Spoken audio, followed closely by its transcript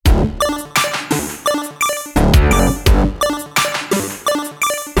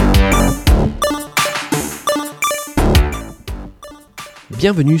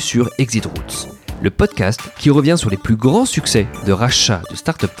bienvenue sur Exit Routes, le podcast qui revient sur les plus grands succès de rachat de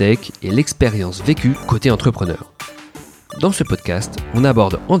start-up tech et l'expérience vécue côté entrepreneur. Dans ce podcast, on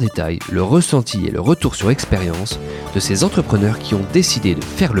aborde en détail le ressenti et le retour sur expérience de ces entrepreneurs qui ont décidé de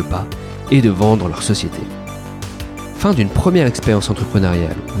faire le pas et de vendre leur société. Fin d'une première expérience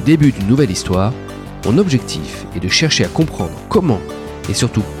entrepreneuriale ou début d'une nouvelle histoire, mon objectif est de chercher à comprendre comment et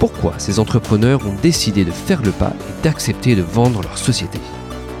surtout pourquoi ces entrepreneurs ont décidé de faire le pas et d'accepter de vendre leur société.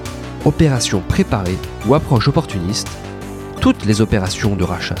 Opération préparée ou approche opportuniste, toutes les opérations de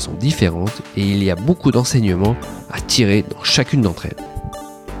rachat sont différentes et il y a beaucoup d'enseignements à tirer dans chacune d'entre elles.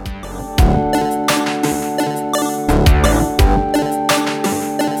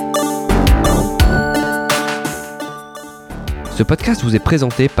 Ce podcast vous est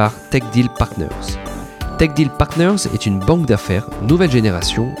présenté par TechDeal Partners. TechDeal Partners est une banque d'affaires nouvelle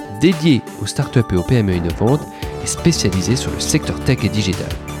génération dédiée aux startups et aux PME innovantes et spécialisée sur le secteur tech et digital.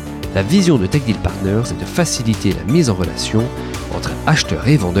 La vision de TechDeal Partners est de faciliter la mise en relation entre acheteurs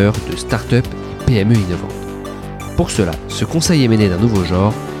et vendeurs de startups et PME innovantes. Pour cela, ce conseil émené d'un nouveau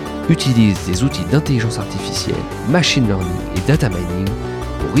genre utilise des outils d'intelligence artificielle, machine learning et data mining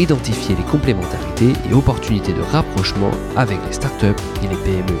pour identifier les complémentarités et opportunités de rapprochement avec les startups et les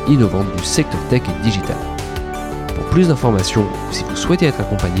PME innovantes du secteur tech et digital. Pour plus d'informations ou si vous souhaitez être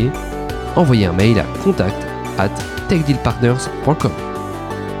accompagné, envoyez un mail à contact@techdealpartners.com.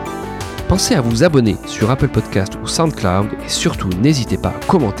 Pensez à vous abonner sur Apple Podcast ou SoundCloud et surtout n'hésitez pas à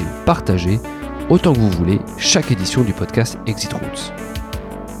commenter ou partager autant que vous voulez chaque édition du podcast Exit Routes.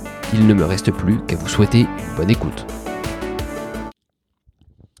 Il ne me reste plus qu'à vous souhaiter une bonne écoute.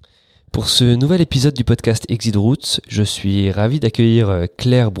 Pour ce nouvel épisode du podcast Exit Routes, je suis ravi d'accueillir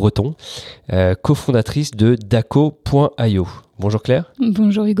Claire Breton, cofondatrice de Daco.io. Bonjour Claire.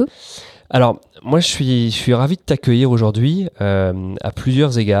 Bonjour Hugo. Alors, moi je suis ravi de t'accueillir aujourd'hui à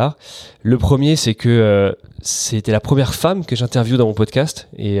plusieurs égards. Le premier, c'est que c'était la première femme que j'interviewe dans mon podcast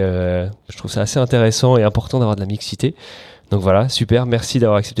et je trouve ça assez intéressant et important d'avoir de la mixité. Donc voilà, super, merci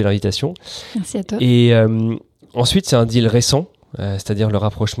d'avoir accepté l'invitation. Merci à toi. Et ensuite, c'est un deal récent. C'est-à-dire le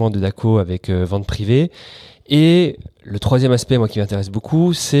rapprochement de Daco avec vente privée. Et le troisième aspect, moi, qui m'intéresse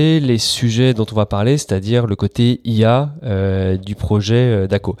beaucoup, c'est les sujets dont on va parler, c'est-à-dire le côté IA du projet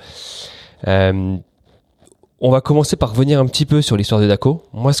Daco. On va commencer par revenir un petit peu sur l'histoire de Daco.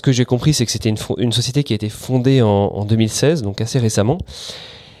 Moi, ce que j'ai compris, c'est que c'était une société qui a été fondée en 2016, donc assez récemment,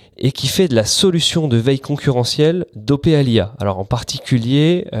 et qui fait de la solution de veille concurrentielle dopée à l'IA. Alors en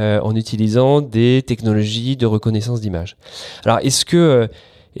particulier en utilisant des technologies de reconnaissance d'image. Alors est-ce que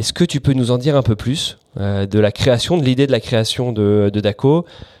tu peux nous en dire un peu plus de l'idée de la création de Daco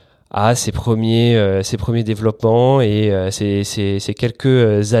à ses premiers développements et ces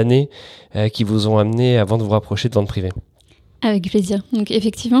quelques années qui vous ont amené avant de vous rapprocher de vente privée? Avec plaisir. Donc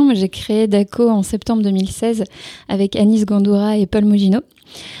effectivement, moi j'ai créé Daco en septembre 2016 avec Anis Gandoura et Paul Mogino.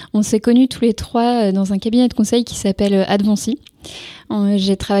 On s'est connus tous les trois dans un cabinet de conseil qui s'appelle Advancy.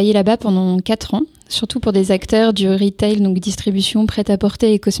 J'ai travaillé là-bas pendant 4 ans, surtout pour des acteurs du retail, donc distribution,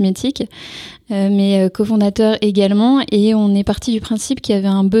 prêt-à-porter et cosmétiques, mais cofondateurs également. Et on est parti du principe qu'il y avait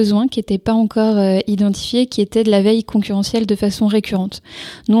un besoin qui n'était pas encore identifié, qui était de la veille concurrentielle de façon récurrente.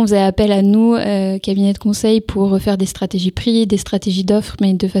 Nous, on faisait appel à nous, cabinet de conseil, pour faire des stratégies prix, des stratégies d'offres,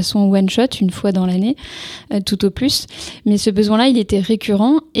 mais de façon one-shot, une fois dans l'année, tout au plus. Mais ce besoin-là, il était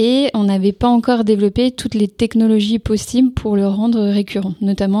récurrent et on n'avait pas encore développé toutes les technologies possibles pour le rendre récurrent,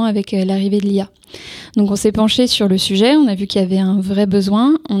 notamment avec l'arrivée de l'IA. Donc on s'est penché sur le sujet, on a vu qu'il y avait un vrai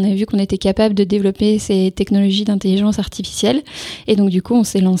besoin, on a vu qu'on était capable de développer ces technologies d'intelligence artificielle et donc du coup on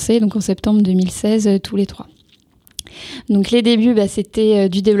s'est lancé donc en septembre 2016 tous les trois. Donc les débuts, c'était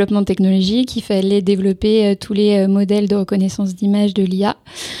du développement technologique, il fallait développer tous les modèles de reconnaissance d'image de l'IA.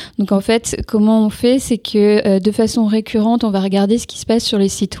 Donc en fait, comment on fait, c'est que de façon récurrente, on va regarder ce qui se passe sur les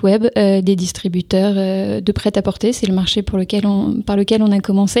sites web des distributeurs de prêt-à-porter, c'est le marché par lequel on a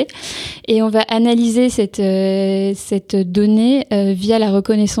commencé, et on va analyser cette donnée via la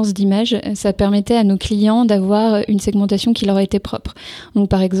reconnaissance d'image. Ça permettait à nos clients d'avoir une segmentation qui leur était propre. Donc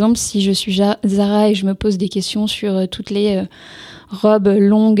par exemple, si je suis Zara et je me pose des questions sur toutes les robes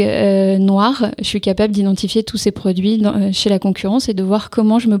longues noires, je suis capable d'identifier tous ces produits chez la concurrence et de voir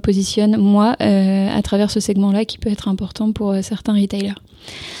comment je me positionne moi à travers ce segment-là qui peut être important pour certains retailers.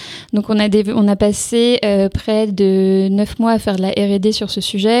 Donc on a passé près de 9 mois à faire de la R&D sur ce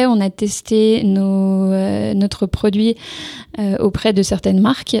sujet. On a testé notre produit auprès de certaines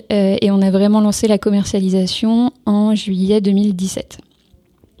marques et on a vraiment lancé la commercialisation en juillet 2017.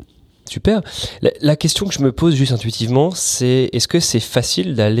 Super. La question que je me pose juste intuitivement, c'est est-ce que c'est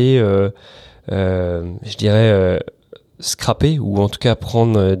facile d'aller, je dirais, scraper ou en tout cas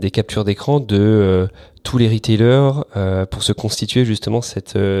prendre des captures d'écran de tous les retailers pour se constituer justement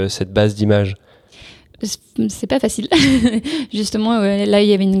cette base d'images? C'est pas facile. Justement, là, il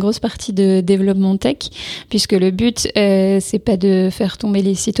y avait une grosse partie de développement tech, puisque le but, c'est pas de faire tomber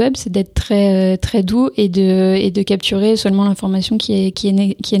les sites web, c'est d'être très, très doux et de capturer seulement l'information qui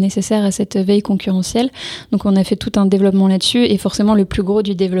est nécessaire à cette veille concurrentielle. Donc, on a fait tout un développement là-dessus, et forcément, le plus gros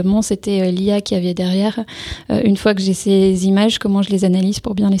du développement, c'était l'IA qu'il y avait derrière. Une fois que j'ai ces images, comment je les analyse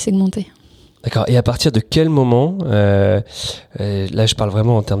pour bien les segmenter. D'accord. Et à partir de quel moment, là je parle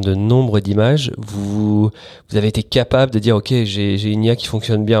vraiment en termes de nombre d'images, vous avez été capable de dire ok, j'ai une IA qui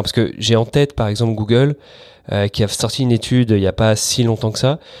fonctionne bien, parce que j'ai en tête par exemple Google qui a sorti une étude il n'y a pas si longtemps que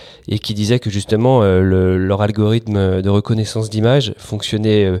ça et qui disait que justement leur algorithme de reconnaissance d'images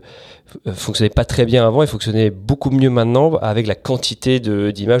fonctionnait pas très bien avant et fonctionnait beaucoup mieux maintenant avec la quantité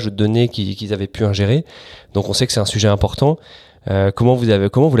d'images ou de données qu'ils avaient pu ingérer. Donc on sait que c'est un sujet important. Comment vous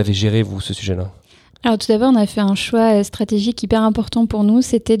l'avez géré, vous, ce sujet-là? Alors tout d'abord, on a fait un choix stratégique hyper important pour nous,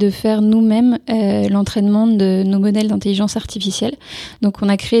 c'était de faire nous-mêmes l'entraînement de nos modèles d'intelligence artificielle. Donc on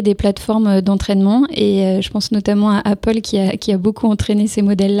a créé des plateformes d'entraînement et je pense notamment à Apple qui a beaucoup entraîné ces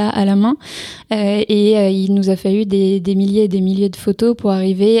modèles-là à la main. Il nous a fallu des milliers et des milliers de photos pour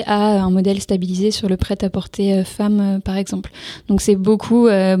arriver à un modèle stabilisé sur le prêt-à-porter femme, par exemple. Donc c'est beaucoup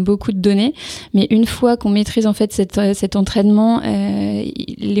de données, mais une fois qu'on maîtrise en fait cet entraînement,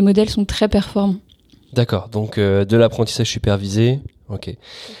 les modèles sont très performants. D'accord, donc de l'apprentissage supervisé, ok.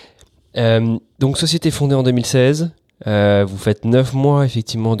 Donc société fondée en 2016, vous faites 9 mois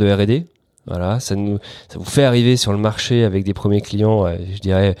effectivement de R&D, voilà, ça vous fait arriver sur le marché avec des premiers clients, je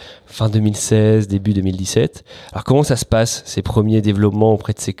dirais fin 2016, début 2017. Alors comment ça se passe, ces premiers développements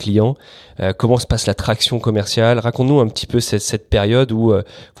auprès de ces clients? Comment se passe la traction commerciale? Raconte-nous un petit peu cette période où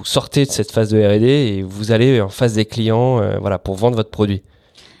vous sortez de cette phase de R&D et vous allez en face des clients voilà, pour vendre votre produit.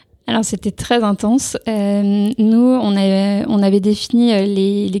 Alors c'était très intense. Nous, on avait défini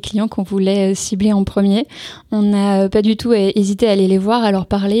les clients qu'on voulait cibler en premier. On n'a pas du tout hésité à aller les voir, à leur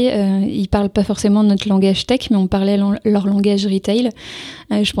parler. Ils parlent pas forcément notre langage tech, mais on parlait leur langage retail.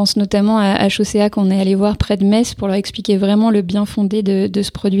 Je pense notamment à Chaussea qu'on est allé voir près de Metz pour leur expliquer vraiment le bien fondé de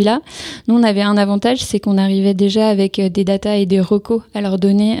ce produit-là. Nous, on avait un avantage, c'est qu'on arrivait déjà avec des datas et des recos à leur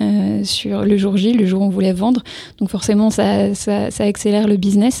donner sur le jour J, le jour où on voulait vendre. Donc forcément, ça accélère le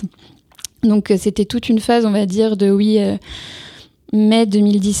business. Donc c'était toute une phase, on va dire, de mai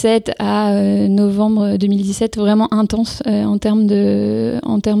 2017 à novembre 2017, vraiment intense en termes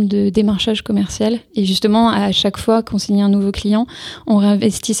de démarchage commercial. Et justement, à chaque fois qu'on signait un nouveau client, on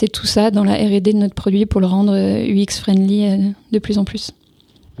réinvestissait tout ça dans la R&D de notre produit pour le rendre UX-friendly de plus en plus.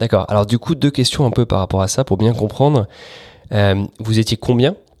 D'accord. Alors du coup, 2 questions un peu par rapport à ça pour bien comprendre. Vous étiez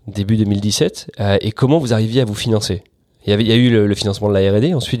combien début 2017 et comment vous arriviez à vous financer? Il y a eu le financement de la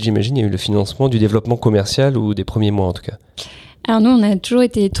R&D, ensuite j'imagine il y a eu le financement du développement commercial ou des premiers mois en tout cas. Alors nous on a toujours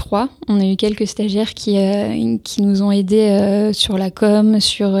été 3, on a eu quelques stagiaires qui nous ont aidés sur la com,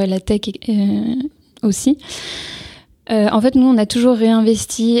 sur la tech aussi. En fait, nous, on a toujours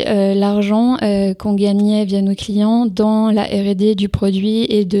réinvesti l'argent qu'on gagnait via nos clients dans la R&D du produit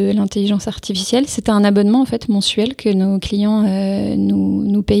et de l'intelligence artificielle. C'était un abonnement en fait mensuel que nos clients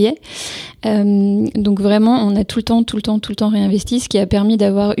nous payaient. Donc vraiment, on a tout le temps réinvesti, ce qui a permis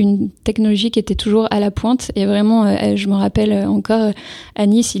d'avoir une technologie qui était toujours à la pointe. Et vraiment, je me rappelle encore, à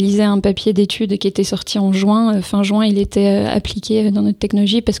Nice, il lisait un papier d'études qui était sorti en juin. Fin juin, il était appliqué dans notre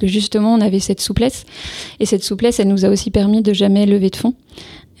technologie parce que justement, on avait cette souplesse. Et cette souplesse, elle nous a aussi permis de jamais lever de fonds.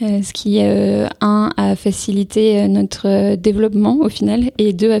 Ce qui, a facilité notre développement au final,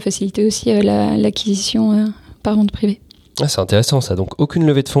 et 2, a facilité aussi l'acquisition par vente privée. Ah, c'est intéressant ça, donc aucune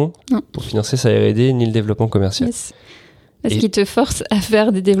levée de fonds pour financer sa R&D ni le développement commercial. Yes. Ce qui te force à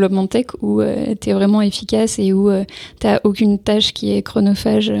faire des développements tech où tu es vraiment efficace et où tu n'as aucune tâche qui est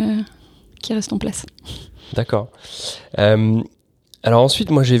chronophage qui reste en place. D'accord. Alors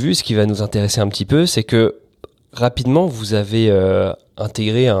ensuite, moi j'ai vu, ce qui va nous intéresser un petit peu, c'est que rapidement, vous avez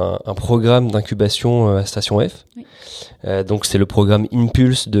intégré un programme d'incubation à Station F. Oui. Donc, c'est le programme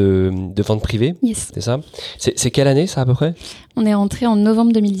Impulse de vente privée. Yes. C'est ça? C'est quelle année, ça, à peu près? On est rentré en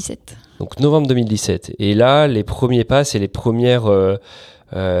novembre 2017. Donc, novembre 2017. Et là, les premiers pas, c'est les premières,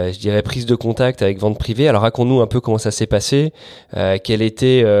 je dirais, prises de contact avec vente privée. Alors, raconte-nous un peu comment ça s'est passé. Quel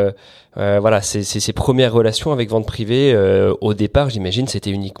était voilà, ces premières relations avec vente privée, au départ, j'imagine,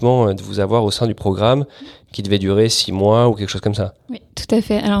 c'était uniquement de vous avoir au sein du programme qui devait durer 6 mois ou quelque chose comme ça. Oui, tout à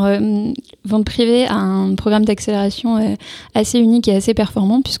fait. Alors, Vente Privée a un programme d'accélération assez unique et assez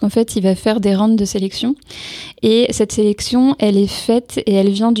performant, puisqu'en fait, il va faire des rounds de sélection. Et cette sélection, elle est faite et elle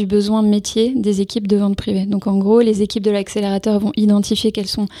vient du besoin métier des équipes de vente privée. Donc, en gros, les équipes de l'accélérateur vont identifier quels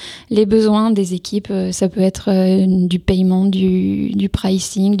sont les besoins des équipes. Ça peut être du paiement, du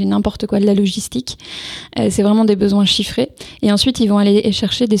pricing, du n'importe quoi, de la logistique. C'est vraiment des besoins chiffrés. Et ensuite, ils vont aller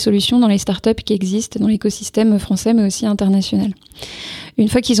chercher des solutions dans les startups qui existent dans l'écosystème français, mais aussi international. Une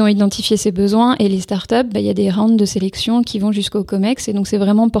fois qu'ils ont identifié ces besoins et les startups, il y a des rounds de sélection qui vont jusqu'au COMEX, et donc c'est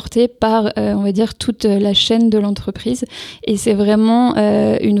vraiment porté par, on va dire, toute la chaîne de l'entreprise, et c'est vraiment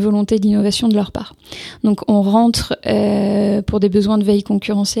une volonté d'innovation de leur part. Donc on rentre pour des besoins de veille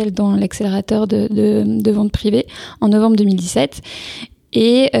concurrentielle dans l'accélérateur de vente privée en novembre 2017.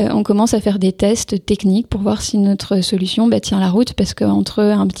 Et on commence à faire des tests techniques pour voir si notre solution tient la route, parce qu'entre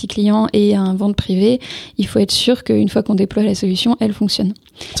un petit client et un vente privée, il faut être sûr qu'une fois qu'on déploie la solution, elle fonctionne.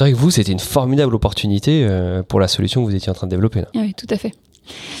 C'est vrai que vous, c'était une formidable opportunité pour la solution que vous étiez en train de développer là. Oui, tout à fait.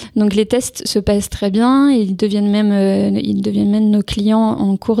 Donc les tests se passent très bien, ils deviennent même nos clients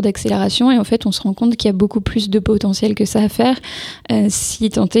en cours d'accélération, et en fait on se rend compte qu'il y a beaucoup plus de potentiel que ça à faire si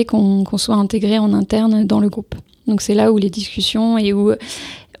tant est qu'on soit intégré en interne dans le groupe. Donc c'est là où les discussions et où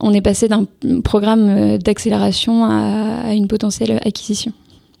on est passé d'un programme d'accélération à une potentielle acquisition.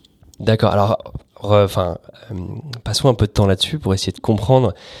 D'accord, alors passons un peu de temps là-dessus pour essayer de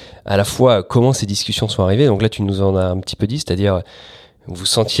comprendre à la fois comment ces discussions sont arrivées. Donc là tu nous en as un petit peu dit, c'est-à-dire vous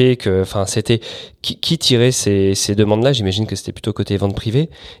sentiez que, c'était qui tirait ces demandes-là. J'imagine que c'était plutôt côté vente privée.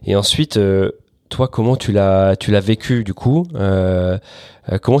 Et ensuite, toi, comment tu l'as vécu du coup,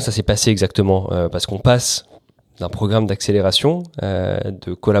 comment ça s'est passé exactement, parce qu'on passe d'un programme d'accélération,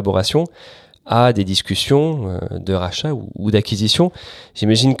 de collaboration, à des discussions de rachat ou d'acquisition.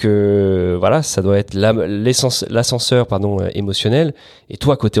 J'imagine que voilà, ça doit être l'ascenseur émotionnel. Et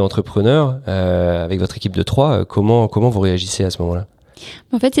toi, côté entrepreneur, avec votre équipe de 3, comment vous réagissez à ce moment-là?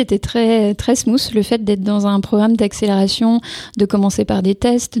 En fait, c'était très, très smooth, le fait d'être dans un programme d'accélération, de commencer par des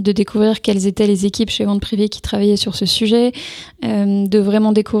tests, de découvrir quelles étaient les équipes chez Vente Privée qui travaillaient sur ce sujet, de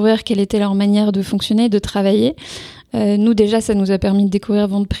vraiment découvrir quelle était leur manière de fonctionner, de travailler. Nous, déjà, ça nous a permis de découvrir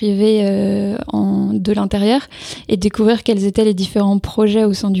Vente Privée de l'intérieur et de découvrir quels étaient les différents projets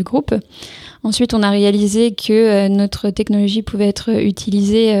au sein du groupe. Ensuite, on a réalisé que notre technologie pouvait être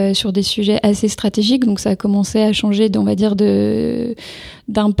utilisée sur des sujets assez stratégiques. Donc, ça a commencé à changer, on va dire,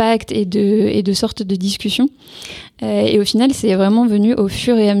 d'impact et de sorte de discussion. Et au final, c'est vraiment venu au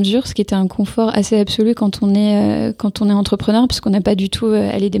fur et à mesure, ce qui était un confort assez absolu quand on est entrepreneur, parce qu'on n'a pas du tout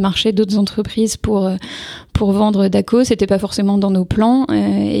allé démarcher d'autres entreprises pour vendre Dako. C'était pas forcément dans nos plans,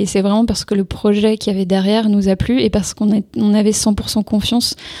 et c'est vraiment parce que le projet qu'il y avait derrière nous a plu, et parce qu'on avait 100%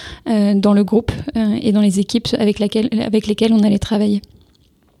 confiance dans le groupe et dans les équipes avec lesquelles on allait travailler.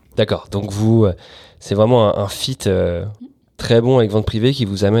 D'accord, donc vous, c'est vraiment un fit très bon avec Vente Privée qui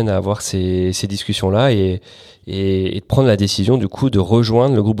vous amène à avoir ces discussions-là et de prendre la décision du coup de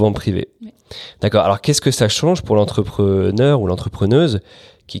rejoindre le groupe Vente Privée. Oui. D'accord, alors qu'est-ce que ça change pour l'entrepreneur ou l'entrepreneuse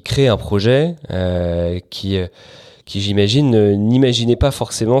qui crée un projet qui j'imagine n'imaginait pas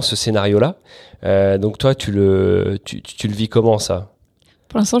forcément ce scénario-là. Donc toi, tu le vis comment ça ?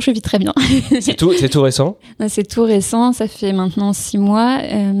 Pour l'instant, je le vis très bien. C'est tout récent ? C'est tout récent, ça fait maintenant 6 mois.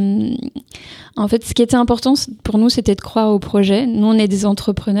 En fait, ce qui était important pour nous, c'était de croire au projet. Nous, on est des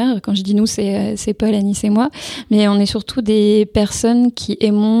entrepreneurs. Quand je dis nous, c'est Paul, Anis et moi. Mais on est surtout des personnes qui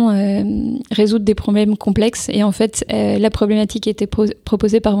aimons résoudre des problèmes complexes. Et en fait, la problématique qui était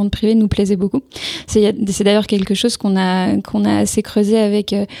proposée par Vente Privée nous plaisait beaucoup. C'est d'ailleurs quelque chose qu'on a assez creusé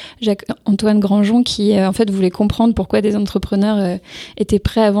avec Jacques-Antoine Grandjean, qui en fait voulait comprendre pourquoi des entrepreneurs étaient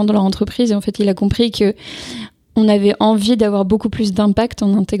prêts à vendre leur entreprise. Et en fait, il a compris que on avait envie d'avoir beaucoup plus d'impact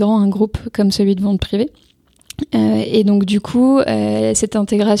en intégrant un groupe comme celui de Vente Privée. Et donc du coup, cette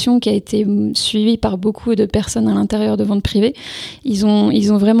intégration qui a été suivie par beaucoup de personnes à l'intérieur de Vente Privée, ils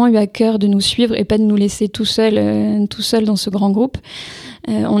ont vraiment eu à cœur de nous suivre et pas de nous laisser tout seul dans ce grand groupe.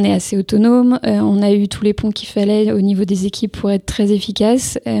 On est assez autonome, on a eu tous les ponts qu'il fallait au niveau des équipes pour être très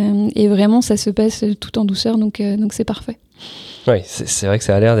efficace, et vraiment ça se passe tout en douceur, donc c'est parfait. Oui, c'est vrai que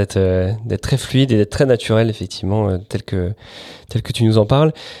ça a l'air d'être très fluide et d'être très naturel, effectivement, tel que tu nous en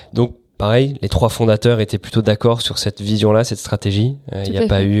parles. Donc, pareil, les 3 fondateurs étaient plutôt d'accord sur cette vision-là, cette stratégie. Il n'y a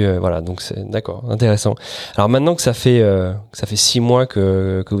pas eu... voilà, donc c'est d'accord, intéressant. Alors maintenant que ça fait 6 mois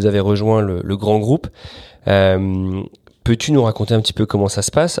que vous avez rejoint le grand groupe, peux-tu nous raconter un petit peu comment ça se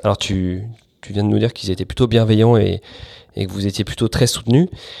passe ? Alors, tu viens de nous dire qu'ils étaient plutôt bienveillants et et que vous étiez plutôt très soutenu.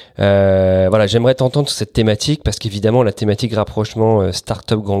 Voilà, j'aimerais t'entendre sur cette thématique parce qu'évidemment la thématique rapprochement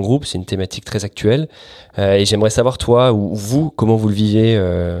start-up grand groupe, c'est une thématique très actuelle. Et j'aimerais savoir toi ou vous comment vous le vivez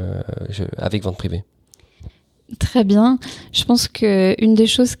avec Vente Privée. Très bien. Je pense qu'une des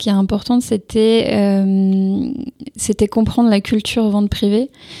choses qui est importante, c'était comprendre la culture vente privée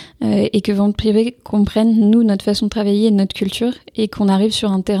et que vente privée comprenne, nous, notre façon de travailler et notre culture et qu'on arrive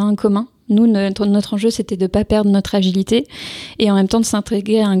sur un terrain commun. Nous, notre enjeu, c'était de ne pas perdre notre agilité et en même temps de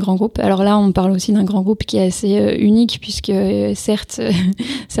s'intégrer à un grand groupe. Alors là, on parle aussi d'un grand groupe qui est assez unique puisque certes,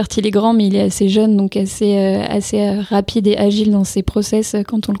 il est grand, mais il est assez jeune, donc assez rapide et agile dans ses process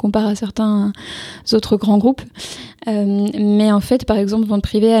quand on le compare à certains autres grands groupes. Mais en fait, par exemple, Vente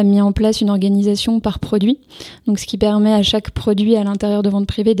Privée a mis en place une organisation par produit, donc ce qui permet à chaque produit à l'intérieur de Vente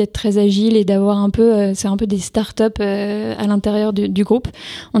Privée d'être très agile et d'avoir un peu, c'est un peu des startups à l'intérieur du groupe.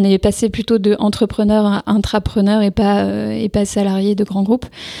 On est passé plutôt de entrepreneur à intrapreneur et pas salarié de grands groupes.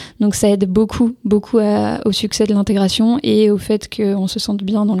 Donc ça aide beaucoup au succès de l'intégration et au fait qu'on se sente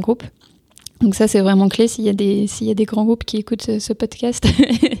bien dans le groupe. Donc ça, c'est vraiment clé. S'il y a des grands groupes qui écoutent ce podcast,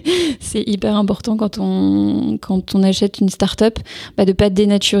 c'est hyper important quand on achète une start-up, de pas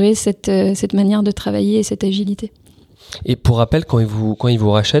dénaturer cette manière de travailler et cette agilité. Et pour rappel, quand ils vous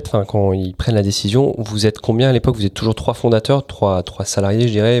rachètent, quand ils prennent la décision, vous êtes combien à l'époque ? Vous êtes toujours 3 fondateurs, 3 salariés,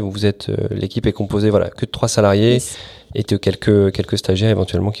 je dirais. Vous êtes l'équipe est composée, que de 3 salariés yes. Et de quelques stagiaires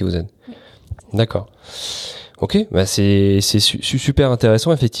éventuellement qui vous aident. Oui. D'accord. Ok, c'est super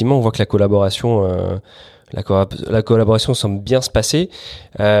intéressant. Effectivement, on voit que la collaboration semble bien se passer.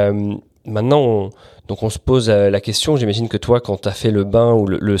 Maintenant, on se pose la question. J'imagine que toi, quand tu as fait le bain ou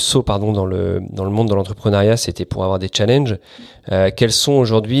le saut, dans le monde de l'entrepreneuriat, c'était pour avoir des challenges. Quels sont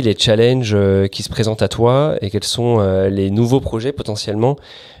aujourd'hui les challenges qui se présentent à toi et quels sont les nouveaux projets potentiellement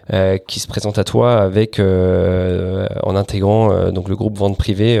qui se présentent à toi avec en intégrant donc le groupe Vente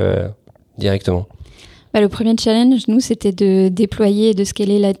Privée directement? Le premier challenge, nous, c'était de déployer et de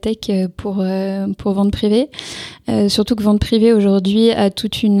scaler la tech pour Vente Privée. Surtout que Vente Privée, aujourd'hui, a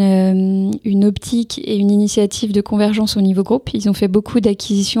toute une optique et une initiative de convergence au niveau groupe. Ils ont fait beaucoup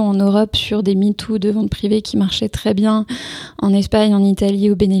d'acquisitions en Europe sur des MeToo de Vente Privée qui marchaient très bien en Espagne, en Italie,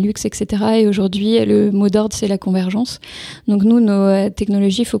 au Benelux, etc. Et aujourd'hui, le mot d'ordre, c'est la convergence. Donc nous, nos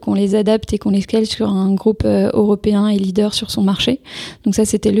technologies, il faut qu'on les adapte et qu'on les scale sur un groupe européen et leader sur son marché. Donc ça,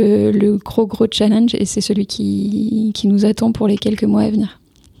 c'était le gros challenge et c'est celui qui nous attend pour les quelques mois à venir.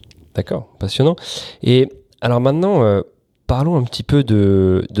 D'accord, passionnant. Et alors maintenant, parlons un petit peu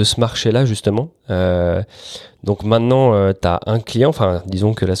de ce marché-là, justement. Donc maintenant, tu as un client,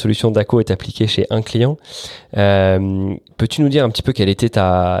 disons que la solution Dako est appliquée chez un client. Peux-tu nous dire un petit peu quelle était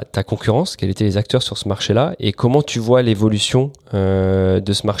ta concurrence, quels étaient les acteurs sur ce marché-là et comment tu vois l'évolution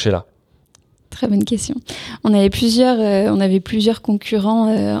de ce marché-là ? Très bonne question. On avait plusieurs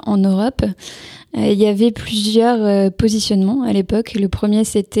concurrents en Europe. Il y avait plusieurs positionnements à l'époque. Le premier,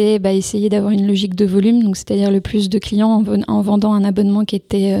 c'était essayer d'avoir une logique de volume, donc c'est-à-dire le plus de clients en vendant un abonnement qui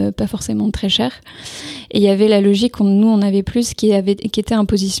était pas forcément très cher. Et il y avait la logique nous on avait plus qui était un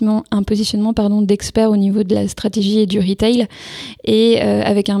positionnement d'experts au niveau de la stratégie et du retail et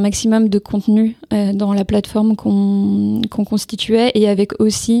avec un maximum de contenu dans la plateforme qu'on constituait et avec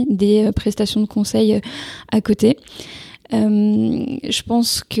aussi des prestations de conseil à côté. Je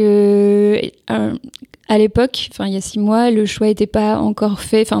pense que à l'époque, il y a 6 mois, le choix n'était pas encore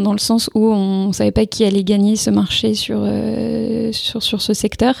fait, dans le sens où on savait pas qui allait gagner ce marché sur ce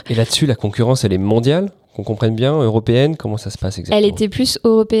secteur. Et là-dessus, la concurrence, elle est mondiale, qu'on comprenne bien, européenne. Comment ça se passe exactement ? Elle était plus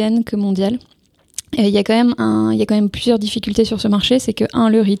européenne que mondiale. Il y a quand même plusieurs difficultés sur ce marché. C'est que,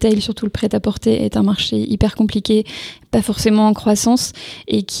 le retail, surtout le prêt-à-porter, est un marché hyper compliqué, pas forcément en croissance,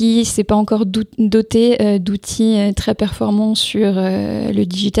 et qui s'est pas encore doté d'outils très performants sur le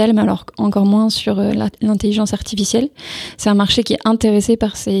digital, mais alors encore moins sur l'intelligence artificielle. C'est un marché qui est intéressé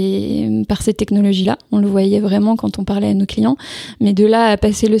par ces technologies-là. On le voyait vraiment quand on parlait à nos clients. Mais de là à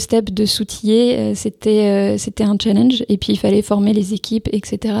passer le step de s'outiller, c'était un challenge. Et puis, il fallait former les équipes,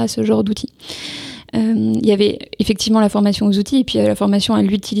 etc., à ce genre d'outils. Il y avait effectivement la formation aux outils et puis la formation à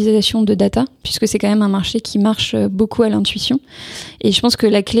l'utilisation de data, puisque c'est quand même un marché qui marche beaucoup à l'intuition. Et je pense que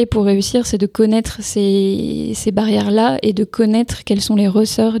la clé pour réussir, c'est de connaître ces barrières-là et de connaître quels sont les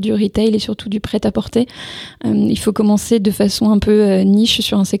ressorts du retail et surtout du prêt-à-porter. Il faut commencer de façon un peu niche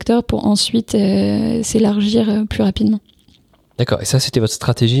sur un secteur pour ensuite s'élargir plus rapidement. D'accord. Et ça, c'était votre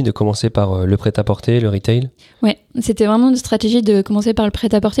stratégie de commencer par le prêt-à-porter, le retail ? Ouais, c'était vraiment une stratégie de commencer par le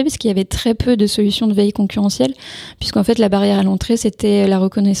prêt-à-porter parce qu'il y avait très peu de solutions de veille concurrentielle, puisqu'en fait, la barrière à l'entrée, c'était la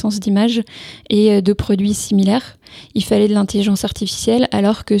reconnaissance d'images et de produits similaires. il fallait de l'intelligence artificielle,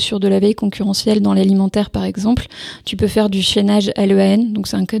 alors que sur de la veille concurrentielle dans l'alimentaire, par exemple, tu peux faire du chaînage à l'EAN, donc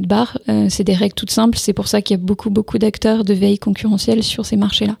c'est un code barre, c'est des règles toutes simples, c'est pour ça qu'il y a beaucoup d'acteurs de veille concurrentielle sur ces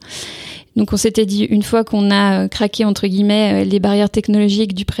marchés-là. Donc on s'était dit, une fois qu'on a craqué, entre guillemets, les barrières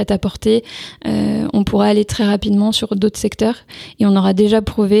technologiques du prêt-à-porter, on pourra aller très rapidement sur d'autres secteurs et on aura déjà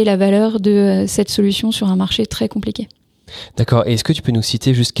prouvé la valeur de cette solution sur un marché très compliqué. D'accord. Et est-ce que tu peux nous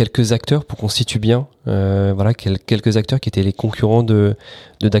citer juste quelques acteurs pour qu'on situe bien, quelques acteurs qui étaient les concurrents de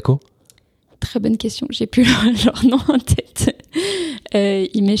Dako ? Très bonne question. J'ai plus leur nom en tête.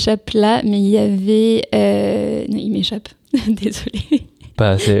 Il m'échappe là, mais il y avait... Non, il m'échappe. Désolée.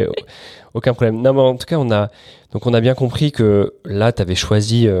 C'est aucun problème. Non, mais en tout cas, on a bien compris que là, tu avais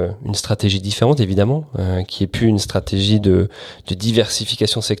choisi une stratégie différente, évidemment, qui est plus une stratégie de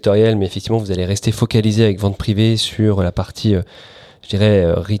diversification sectorielle, mais effectivement, vous allez rester focalisé avec vente privée sur la partie, je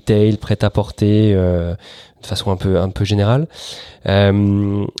dirais, retail, prêt-à-porter, de façon un peu générale.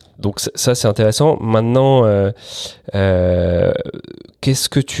 Donc ça, c'est intéressant. Maintenant, qu'est-ce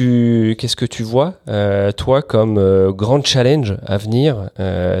que tu vois, toi, comme grand challenge à venir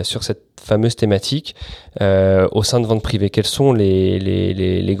sur cette fameuse thématique au sein de vente privée ? Quels sont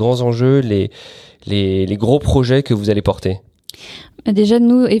les grands enjeux, les gros projets que vous allez porter ? Déjà,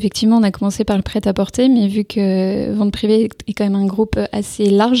 nous, effectivement, on a commencé par le prêt-à-porter, mais vu que vente privée est quand même un groupe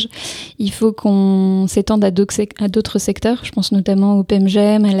assez large, il faut qu'on s'étende à d'autres secteurs. Je pense notamment au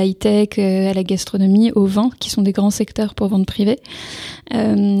PMGM, à l'high-tech, à la gastronomie, au vin, qui sont des grands secteurs pour vente privée.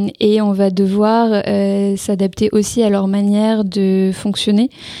 Et on va devoir s'adapter aussi à leur manière de fonctionner,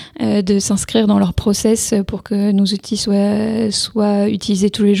 de s'inscrire dans leur process pour que nos outils soient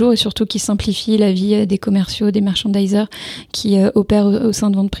utilisés tous les jours et surtout qu'ils simplifient la vie des commerciaux, des merchandisers qui opèrent au sein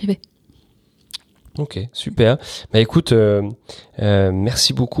de vente privée. Ok, super. Bah écoute,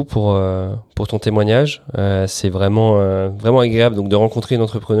 merci beaucoup pour ton témoignage. C'est vraiment agréable donc de rencontrer une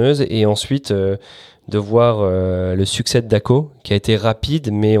entrepreneuse et ensuite de voir le succès de Dako qui a été rapide,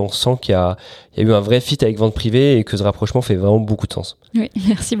 mais on sent qu'il y a eu un vrai fit avec vente privée et que ce rapprochement fait vraiment beaucoup de sens. Oui,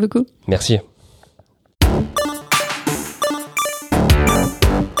 merci beaucoup. Merci.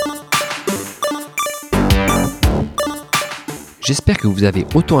 J'espère que vous avez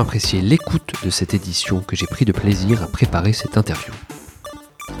autant apprécié l'écoute de cette édition que j'ai pris de plaisir à préparer cette interview.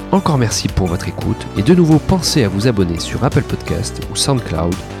 Encore merci pour votre écoute et de nouveau pensez à vous abonner sur Apple Podcast ou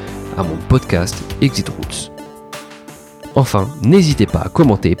SoundCloud à mon podcast Exit Routes. Enfin, n'hésitez pas à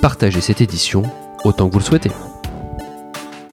commenter et partager cette édition autant que vous le souhaitez.